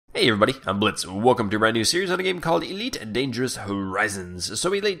Hey everybody, I'm Blitz. Welcome to a brand new series on a game called Elite Dangerous Horizons.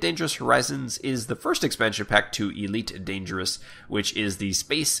 So Elite Dangerous Horizons is the first expansion pack to Elite Dangerous, which is the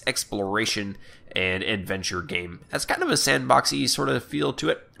space exploration and adventure game. That's kind of a sandboxy sort of feel to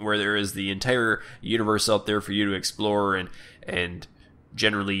it, where there is the entire universe out there for you to explore and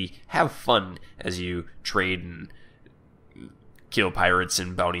generally have fun as you trade and kill pirates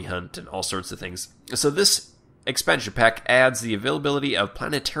and bounty hunt and all sorts of things. So this expansion pack adds the availability of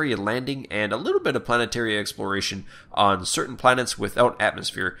planetary landing and a little bit of planetary exploration on certain planets without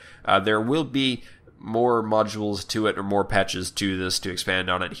atmosphere. There will be more modules to it or more patches to this to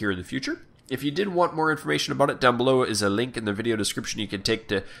expand on it here in the future. If you did want more information about it, down below is a link in the video description you can take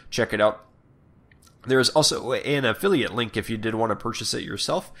to check it out. There's also an affiliate link if you did want to purchase it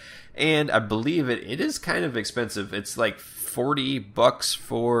yourself, and I believe it is kind of expensive. It's like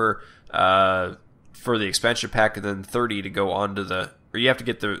 $40 for the expansion pack, and then 30 to go on to the, or you have to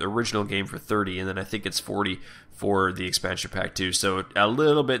get the original game for 30, and then I think it's 40 for the expansion pack too. So a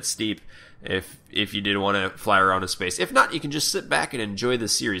little bit steep if you did want to fly around in space. If not, you can just sit back and enjoy the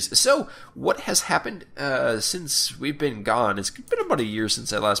series. So what has happened since we've been gone? It's been about a year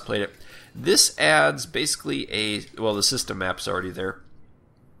since I last played it. This adds basically the system map's already there.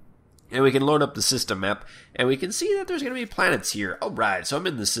 And we can load up the system map, and we can see that there's going to be planets here. Alright, so I'm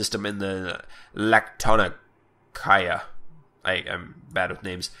in the system in the Lactonicaya. I'm bad with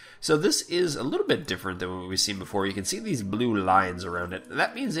names. So this is a little bit different than what we've seen before. You can see these blue lines around it.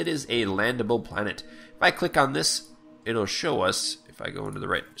 That means it is a landable planet. If I click on this, it'll show us, if I go into the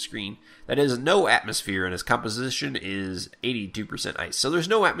right screen, that is no atmosphere, and its composition is 82% ice. So there's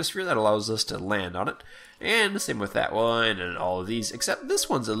no atmosphere that allows us to land on it. And the same with that one and all of these, except this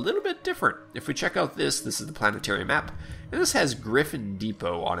one's a little bit different. If we check out this is the planetary map, and this has Griffin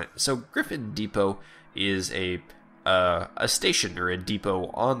Depot on it. So Griffin Depot is a station or a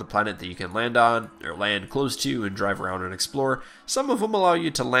depot on the planet that you can land on or land close to and drive around and explore. Some of them allow you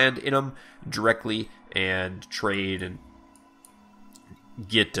to land in them directly and trade and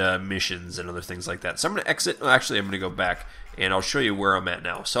get missions and other things like that. So I'm going to exit. Well, actually, I'm going to go back and I'll show you where I'm at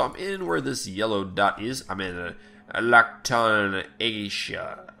now. So I'm in where this yellow dot is. I'm in a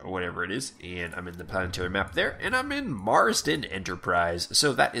Lactonicaya, or whatever it is, and I'm in the planetary map there, and I'm in Marsden Enterprise.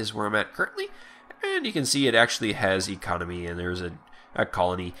 So that is where I'm at currently, and you can see it actually has economy, and there's a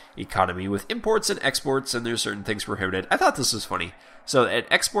colony economy with imports and exports, and there's certain things prohibited. I thought this was funny. So it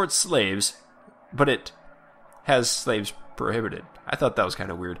exports slaves, but it has slaves prohibited. I thought that was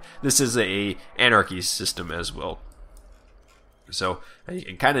kind of weird. This is a anarchy system as well. So you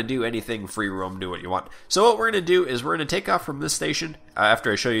can kind of do anything, free roam, do what you want. So what we're going to do is we're going to take off from this station after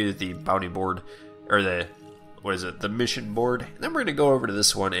I show you the bounty board, or the mission board. And then we're going to go over to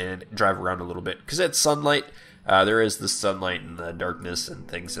this one and drive around a little bit. Because it's sunlight, there is the sunlight and the darkness and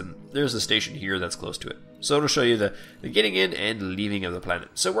things. And there's a station here that's close to it. So it'll show you the getting in and leaving of the planet.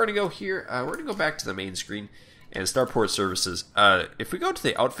 So we're going to go here, we're going to go back to the main screen and Starport Services. If we go to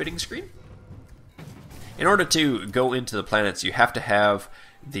the outfitting screen, in order to go into the planets, you have to have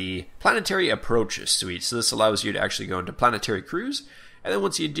the Planetary Approach suite. So this allows you to actually go into Planetary Cruise. And then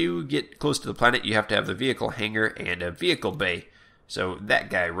once you do get close to the planet, you have to have the vehicle hangar and a vehicle bay. So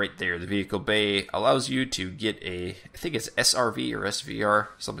that guy right there, the vehicle bay, allows you to get I think it's SRV or SVR,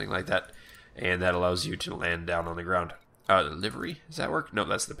 something like that. And that allows you to land down on the ground. The livery, does that work? No,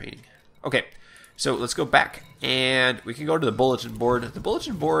 that's the painting. Okay. So let's go back, and we can go to the bulletin board. The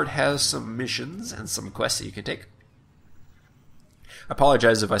bulletin board has some missions and some quests that you can take. I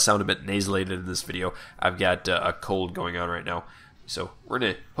apologize if I sound a bit nasalated in this video. I've got a cold going on right now. So we're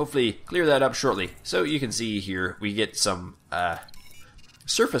going to hopefully clear that up shortly. So you can see here we get some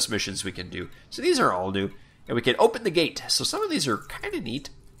surface missions we can do. So these are all new, and we can open the gate. So some of these are kind of neat.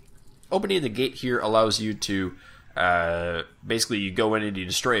 Opening the gate here allows you to basically you go in and you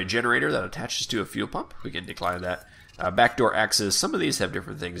destroy a generator that attaches to a fuel pump. We can decline that. Backdoor access, some of these have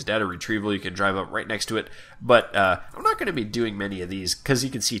different things. Data retrieval, you can drive up right next to it, but I'm not going to be doing many of these because you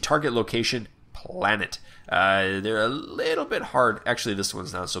can see target location, planet. They're a little bit hard. Actually, this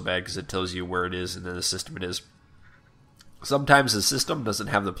one's not so bad because it tells you where it is and then the system it is. Sometimes the system doesn't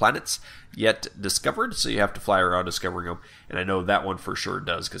have the planets yet discovered, so you have to fly around discovering them, and I know that one for sure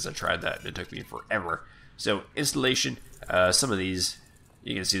does because I tried that and it took me forever. So installation, some of these,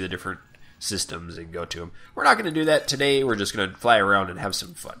 you can see the different systems and go to them. We're not going to do that today. We're just going to fly around and have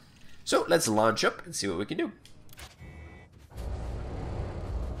some fun. So let's launch up and see what we can do.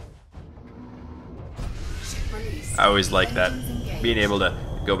 I always like that, being able to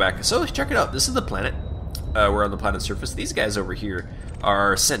go back. So check it out. This is the planet. We're on the planet's surface. These guys over here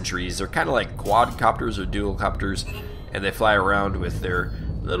are sentries. They're kind of like quadcopters or dual copters, and they fly around with their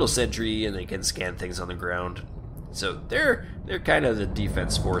little sentry, and they can scan things on the ground. So they're kind of the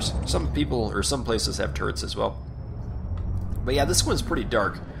defense force. Some people or some places have turrets as well. But yeah, this one's pretty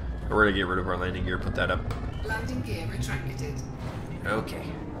dark. We're gonna get rid of our landing gear, put that up. Landing gear retracted. Okay.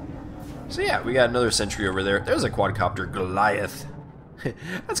 So yeah, we got another sentry over there. There's a quadcopter Goliath.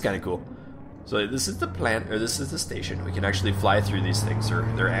 That's kind of cool. So this is the plant, or this is the station. We can actually fly through these things.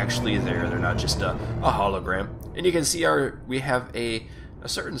 They're actually there. They're not just a hologram. And you can see we have a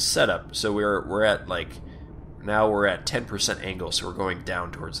certain setup. So we're at like, now we're at 10% angle. So we're going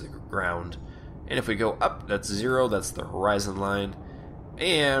down towards the ground. And if we go up, that's 0. That's the horizon line.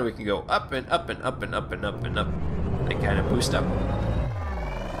 And we can go up and up and up and up and up and up. And kind of boost up.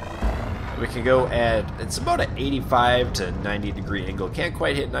 We can go at, it's about an 85 to 90 degree angle. Can't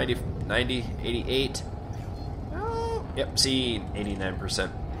quite hit 90, 88. Oh, yep, see, 89%.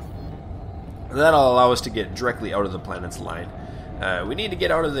 That'll allow us to get directly out of the planet's line. We need to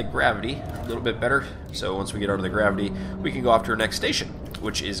get out of the gravity a little bit better. So once we get out of the gravity, we can go off to our next station,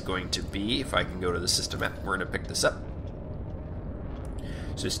 which is going to be, if I can go to the system map, we're going to pick this up.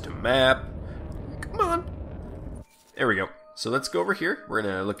 System map. Come on. There we go. So let's go over here. We're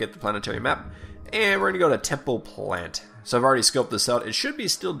going to look at the planetary map, and we're going to go to Temple Plant. So I've already scoped this out. It should be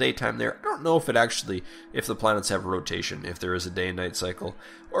still daytime there. I don't know if if the planets have rotation, if there is a day and night cycle,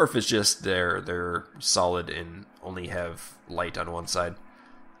 or if it's just they're solid and only have light on one side.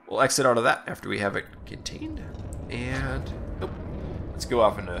 We'll exit out of that after we have it contained, and let's go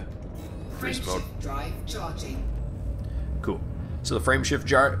off into freeze mode. Drive charging. Cool. So the frame shift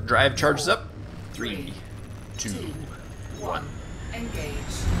drive charges up. 3, 2, 1. Engage.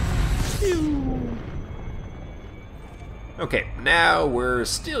 Okay, now we're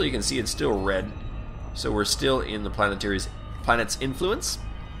still, you can see it's still red. So we're still in the planet's influence.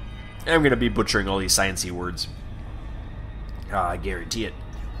 And I'm going to be butchering all these sciencey words. I guarantee it.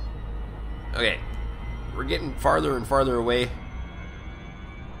 Okay, we're getting farther and farther away.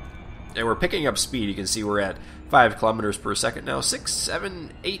 And we're picking up speed. You can see we're at 5 kilometers per second now. 6,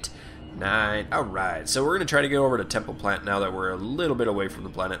 7, 8, 9. Alright, so we're going to try to get over to Temple Plant now that we're a little bit away from the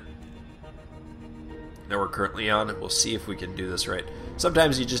planet that we're currently on. We'll see if we can do this right.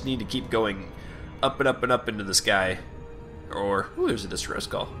 Sometimes you just need to keep going up and up and up into the sky. Or, ooh, there's a distress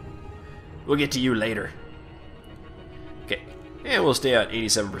call. We'll get to you later. Okay, and we'll stay at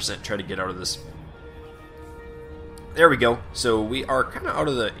 87%, try to get out of this. There we go. So we are kind of out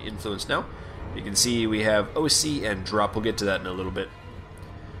of the influence now. You can see we have OC and drop. We'll get to that in a little bit.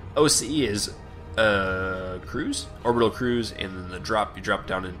 OC is cruise, orbital cruise, and then the drop, you drop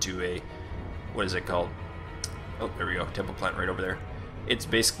down into a, what is it called? Oh, there we go, Temple Plant right over there. It's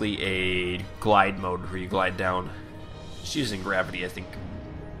basically a glide mode where you glide down. It's using gravity, I think.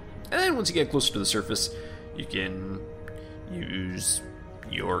 And then once you get closer to the surface, you can use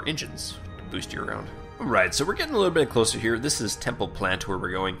your engines to boost you around. Alright, so we're getting a little bit closer here. This is Temple Plant where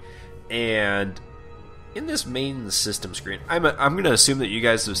we're going. And in this main system screen, I'm going to assume that you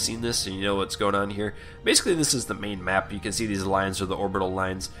guys have seen this and you know what's going on here. Basically, this is the main map. You can see these lines are the orbital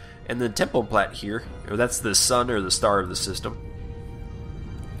lines. And the Temple Plant here, that's the sun or the star of the system.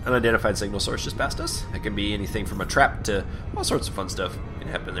 Unidentified signal source just past us. It can be anything from a trap to all sorts of fun stuff can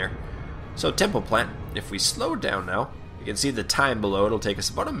happen there. So Temple Plant, if we slow down now, you can see the time below. It'll take us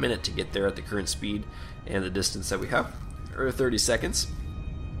about a minute to get there at the current speed and the distance that we have, or 30 seconds.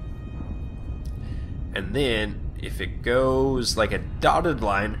 And then if it goes like a dotted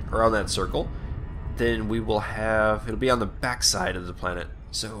line around that circle, then we will have, it'll be on the back side of the planet.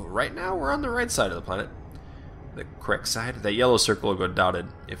 So right now we're on the right side of the planet, the correct side. That yellow circle will go dotted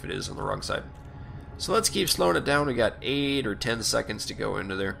if it is on the wrong side. So let's keep slowing it down. We got 8 or 10 seconds to go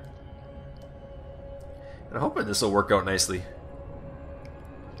into there. And I'm hoping this will work out nicely.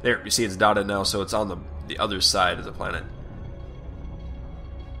 There, you see it's dotted now, so it's on the other side of the planet.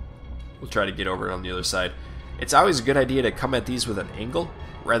 We'll try to get over it on the other side. It's always a good idea to come at these with an angle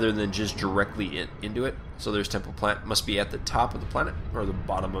rather than just directly into it. So there's Temple Plant. Must be at the top of the planet, or the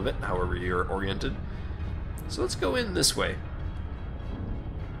bottom of it, however you're oriented. So let's go in this way.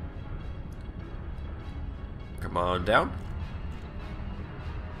 Come on down.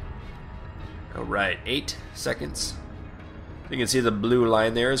 Alright, 8 seconds. You can see the blue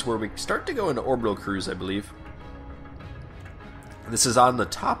line there is where we start to go into orbital cruise, I believe. This is on the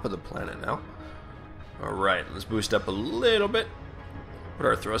top of the planet now. Alright, let's boost up a little bit. Put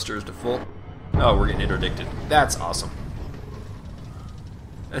our thrusters to full. Oh, we're getting interdicted. That's awesome.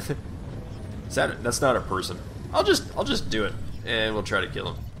 That's not a person. I'll just do it, and we'll try to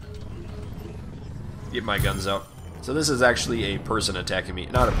kill him. Get my guns out. So this is actually a person attacking me.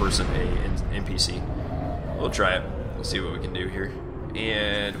 Not a person, a NPC. We'll try it. We'll see what we can do here.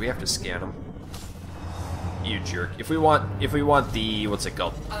 And we have to scan them. You jerk. If we want the, what's it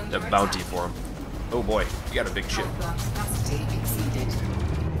called? The bounty for him. Oh boy, you got a big ship.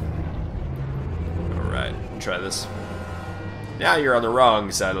 Alright, try this. Now you're on the wrong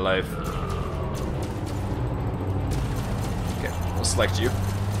side of life. Okay, we'll select you.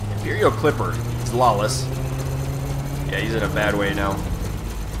 Imperial Clipper. It's lawless. Yeah, he's in a bad way now.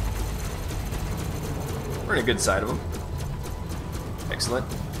 We're in a good side of him. Excellent.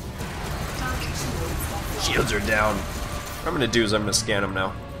 Shields are down. What I'm going to do is I'm going to scan them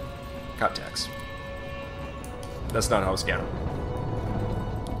now. Contacts. That's not how I scan them.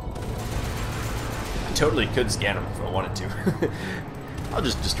 I totally could scan them if I wanted to. I'll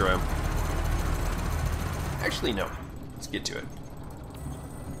just destroy them. Actually, no. Let's get to it.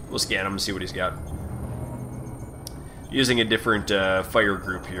 We'll scan him and see what he's got. Using a different fire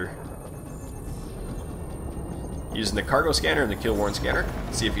group here. Using the cargo scanner and the kill warrant scanner.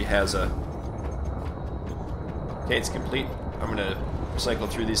 See if he has a... Okay, it's complete. I'm gonna cycle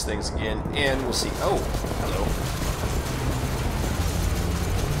through these things again, and we'll see. Oh, hello.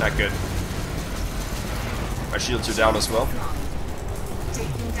 Not good. My shields are down as well.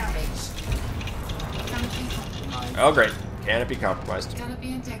 Oh, great. Canopy compromised.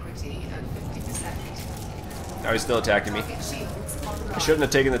 Canopy integrity at 50%. Now he's still attacking me. I shouldn't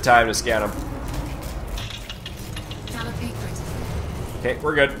have taken the time to scan him. Canopy critical. Okay,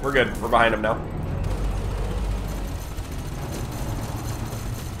 we're good. We're good. We're behind him now.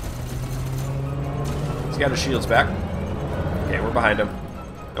 He's got his shields back. Okay, we're behind him.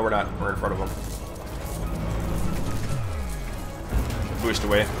 No, we're not. We're in front of him. Boost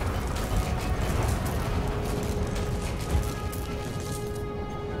away.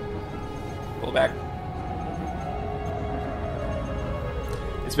 Pull back.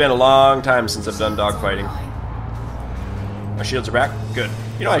 It's been a long time since I've done dogfighting. My shields are back? Good.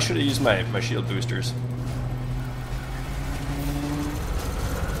 You know, I should have used my shield boosters.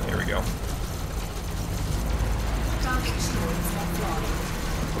 There we go.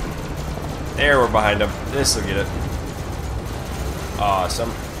 There, we're behind him. This will get it. Awesome.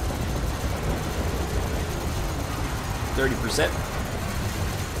 30%.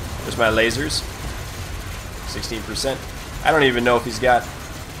 There's my lasers. 16%. I don't even know if he's got...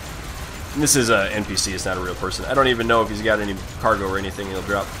 And this is a NPC, it's not a real person. I don't even know if he's got any cargo or anything he'll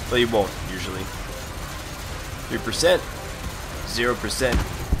drop. But he won't, usually. 3%. 0%.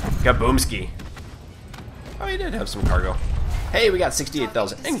 Kaboomski. Oh, he did have some cargo. Hey, we got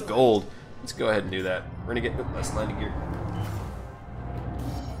 68,000 and gold. Let's go ahead and do that. We're gonna get less landing gear.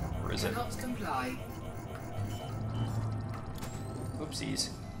 Where is it? Oopsies.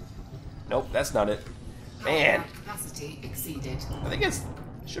 Nope, that's not it. Man. Capacity exceeded. I think it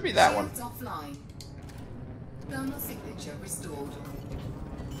should be that one. Offline. Thermal signature restored.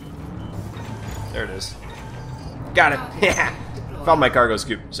 There it is. Got it. Yeah. Found my cargo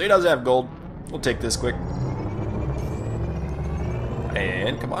scoop. So he does have gold. We'll take this quick.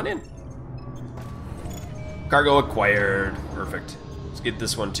 And come on in. Cargo acquired. Perfect. Let's get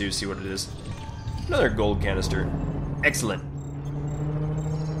this one too, see what it is. Another gold canister. Excellent.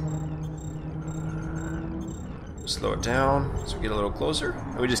 Slow it down so we get a little closer.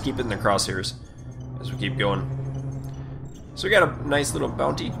 And we just keep it in the crosshairs as we keep going. So we got a nice little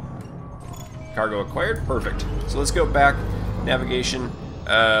bounty. Cargo acquired. Perfect. So let's go back. Navigation.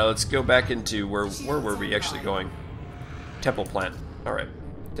 Let's go back into where were we actually going? Temple Plant. Alright.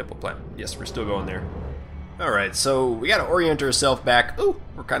 Temple Plant. Yes, we're still going there. Alright, so we gotta orient ourselves back. Ooh,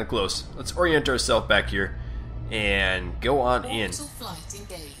 we're kind of close. Let's orient ourselves back here and go on in.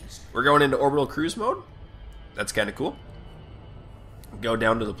 We're going into orbital cruise mode. That's kind of cool. Go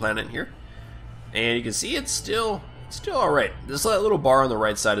down to the planet here. And you can see it's still alright. This little bar on the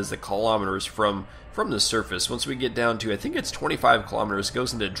right side is the kilometers from the surface. Once we get down to, I think it's 25 kilometers, it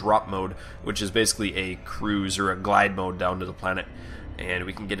goes into drop mode, which is basically a cruise or a glide mode down to the planet. And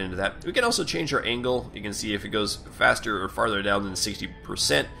we can get into that. We can also change our angle. You can see if it goes faster or farther down than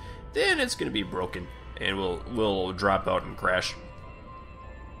 60%, then it's going to be broken. And we'll drop out and crash.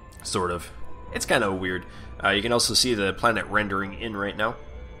 Sort of. It's kind of weird. You can also see the planet rendering in right now.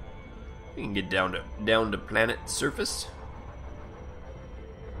 We can get down to planet surface.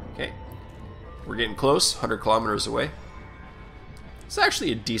 Okay. We're getting close, 100 kilometers away. It's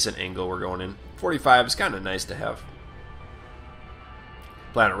actually a decent angle we're going in. 45 is kind of nice to have.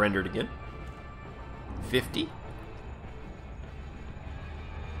 Planet rendered again. 50.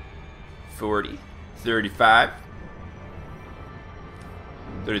 40. 35.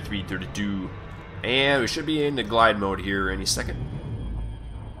 33, 32. And we should be in the glide mode here any second.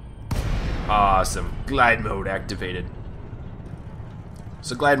 Awesome. Glide mode activated.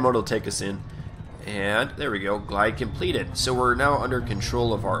 So glide mode will take us in. And there we go, glide completed. So we're now under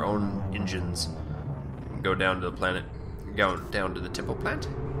control of our own engines. Go down to the planet, go down to the temple plant.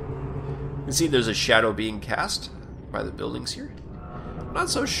 You can see there's a shadow being cast by the buildings here. I'm not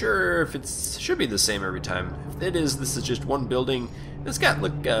so sure if it should be the same every time. If it is, this is just one building. It's got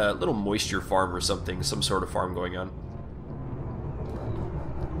like a little moisture farm or something, some sort of farm going on.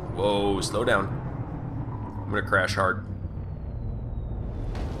 Whoa, slow down. I'm gonna crash hard.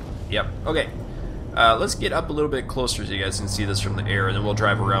 Yep, okay. Let's get up a little bit closer so you guys can see this from the air, and then we'll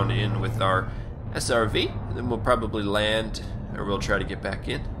drive around in with our SRV, and then we'll probably land, or we'll try to get back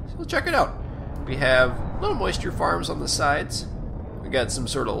in. So check it out. We have little moisture farms on the sides. We got some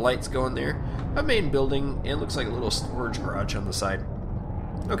sort of lights going there. A main building, and it looks like a little storage garage on the side.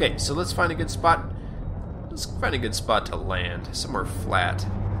 Okay, so let's find a good spot. Let's find a good spot to land, somewhere flat.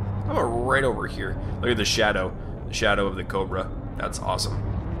 How about right over here? Look at the shadow of the Cobra. That's awesome.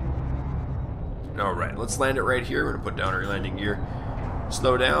 Alright, let's land it right here. We're going to put down our landing gear.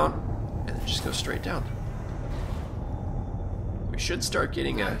 Slow down, and then just go straight down. We should start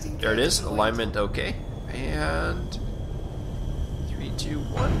getting a... There it is, alignment okay. And... 3, 2,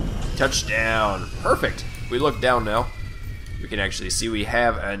 1. Touchdown! Perfect! We look down now. We can actually see we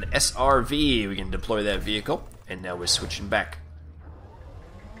have an SRV. We can deploy that vehicle. And now we're switching back.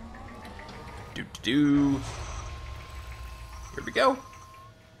 Here we go.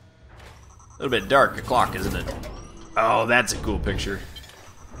 A little bit dark o'clock, isn't it? Oh, that's a cool picture.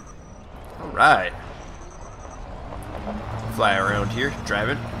 Alright. Fly around here,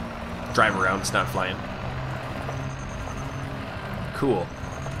 driving. Drive around, it's not flying. Cool.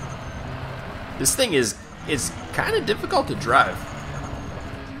 This thing is kind of difficult to drive.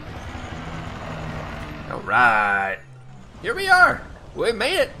 Alright. Here we are. We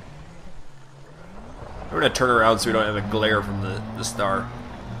made it. We're going to turn around so we don't have a glare from the star.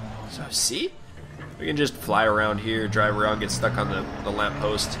 So, see? We can just fly around here, drive around, get stuck on the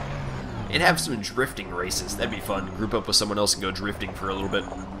lamppost, and have some drifting races. That'd be fun. Group up with someone else and go drifting for a little bit.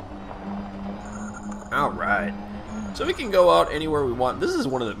 Alright. So we can go out anywhere we want. This is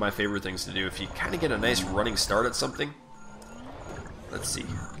one of my favorite things to do. If you kind of get a nice running start at something, let's see,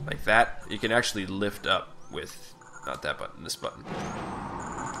 like that, you can actually lift up with, not that button, this button.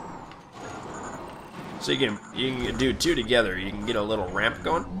 So you can do two together. You can get a little ramp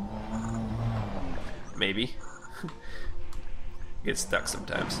going. Maybe. Get stuck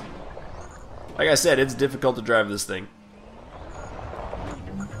sometimes. Like I said, it's difficult to drive this thing.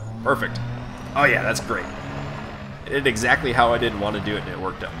 Perfect. Oh yeah, that's great. It did exactly how I didn't want to do it, and it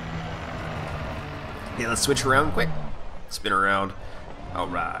worked out. Okay, let's switch around quick. Spin around.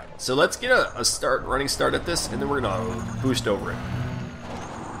 Alright. So let's get a running start at this, and then we're gonna boost over it.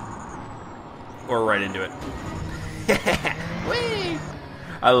 Or right into it. Whee!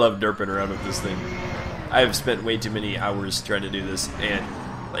 I love derping around with this thing. I have spent way too many hours trying to do this, and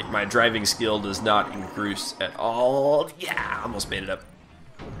like my driving skill does not increase at all. Yeah, almost made it up.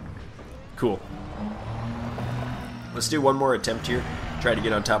 Cool. Let's do one more attempt here. Try to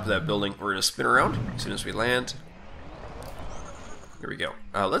get on top of that building. We're gonna spin around as soon as we land. Here we go.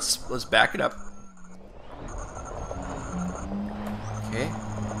 Let's back it up. Okay.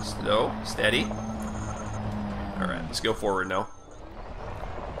 Slow, steady. Alright, let's go forward now.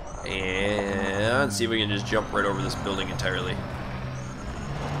 And see if we can just jump right over this building entirely.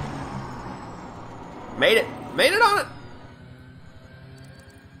 Made it! Made it on it!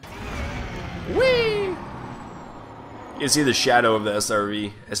 Whee! You can see the shadow of the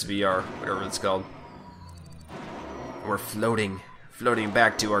SRV, SVR, whatever it's called. We're floating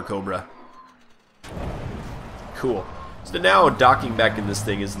back to our Cobra. Cool. So now docking back in this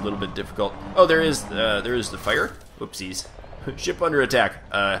thing is a little bit difficult. Oh, there is the fire. Whoopsies. Ship under attack.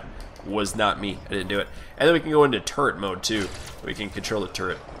 Was not me. I didn't do it. And then we can go into turret mode too. We can control the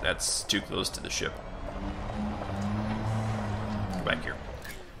turret. That's too close to the ship. Go back here.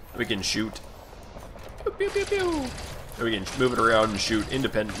 We can shoot. Pew, pew, pew, pew. And we can move it around and shoot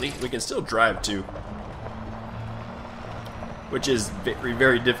independently. We can still drive too, which is very,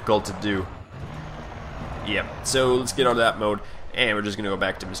 very difficult to do. Yep. So let's get on that mode, and we're just gonna go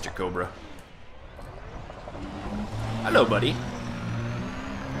back to Mr. Cobra. Hello, buddy.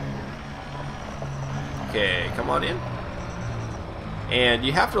 Okay, come on in. And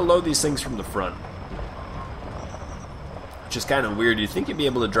you have to load these things from the front, which is kind of weird. You'd think you'd be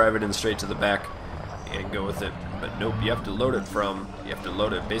able to drive it in straight to the back and go with it, but nope. You have to load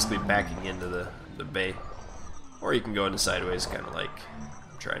it basically backing into the bay, or you can go into sideways, kind of like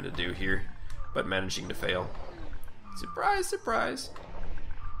I'm trying to do here, but managing to fail. Surprise, surprise.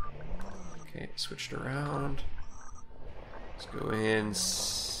 Okay, switched around. Let's go in.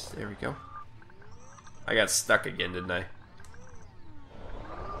 There we go. I got stuck again, didn't I?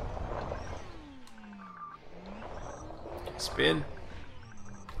 Spin.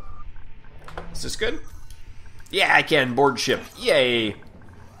 Is this good? Yeah, I can. Board ship. Yay!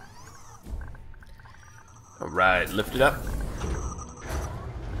 Alright, lift it up.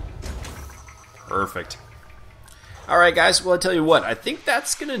 Perfect. Alright guys, well I tell you what, I think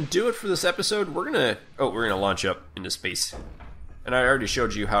that's gonna do it for this episode. We're gonna launch up into space. And I already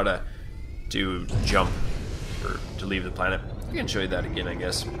showed you how to jump or to leave the planet. I can show you that again, I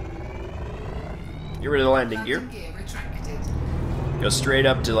guess. Get rid of the landing gear. Go straight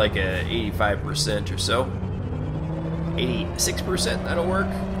up to like a 85% or so. 86%, that'll work.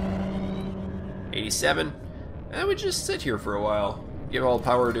 87. And we just sit here for a while. Give all the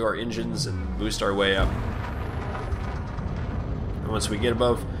power to our engines and boost our way up. And once we get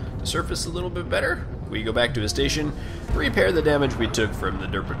above the surface a little bit better, we go back to a station, repair the damage we took from the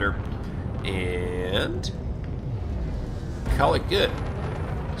derp, and call it good.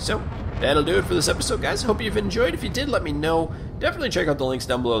 So, that'll do it for this episode, guys. Hope you've enjoyed. If you did, let me know. Definitely check out the links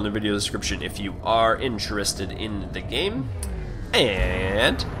down below in the video description if you are interested in the game.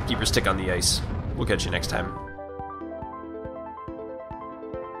 And keep your stick on the ice. We'll catch you next time.